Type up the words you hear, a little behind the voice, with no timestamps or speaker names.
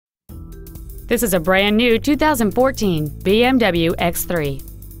This is a brand new 2014 BMW X3.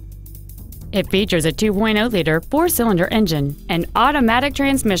 It features a 2.0-liter four-cylinder engine, an automatic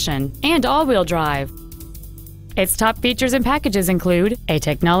transmission, and all-wheel drive. Its top features and packages include a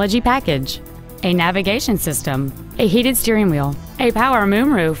technology package, a navigation system, a heated steering wheel, a power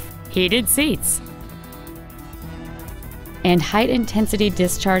moonroof, heated seats, and high-intensity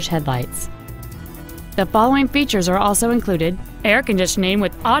discharge headlights. The following features are also included: air conditioning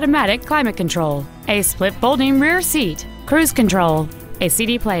with automatic climate control, a split folding rear seat, cruise control, a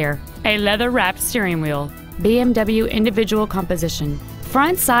CD player, a leather-wrapped steering wheel, BMW individual composition,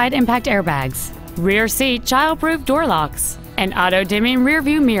 front side impact airbags, rear seat child-proof door locks, an auto-dimming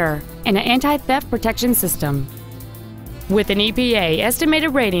rear-view mirror, and an anti-theft protection system. With an EPA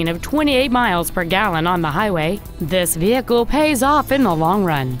estimated rating of 28 miles per gallon on the highway, this vehicle pays off in the long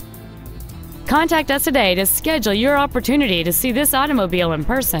run. Contact us today to schedule your opportunity to see this automobile in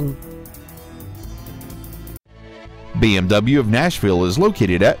person. BMW of Nashville is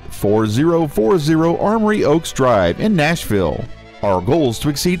located at 4040 Armory Oaks Drive in Nashville. Our goal is to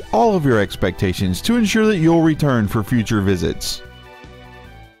exceed all of your expectations to ensure that you'll return for future visits.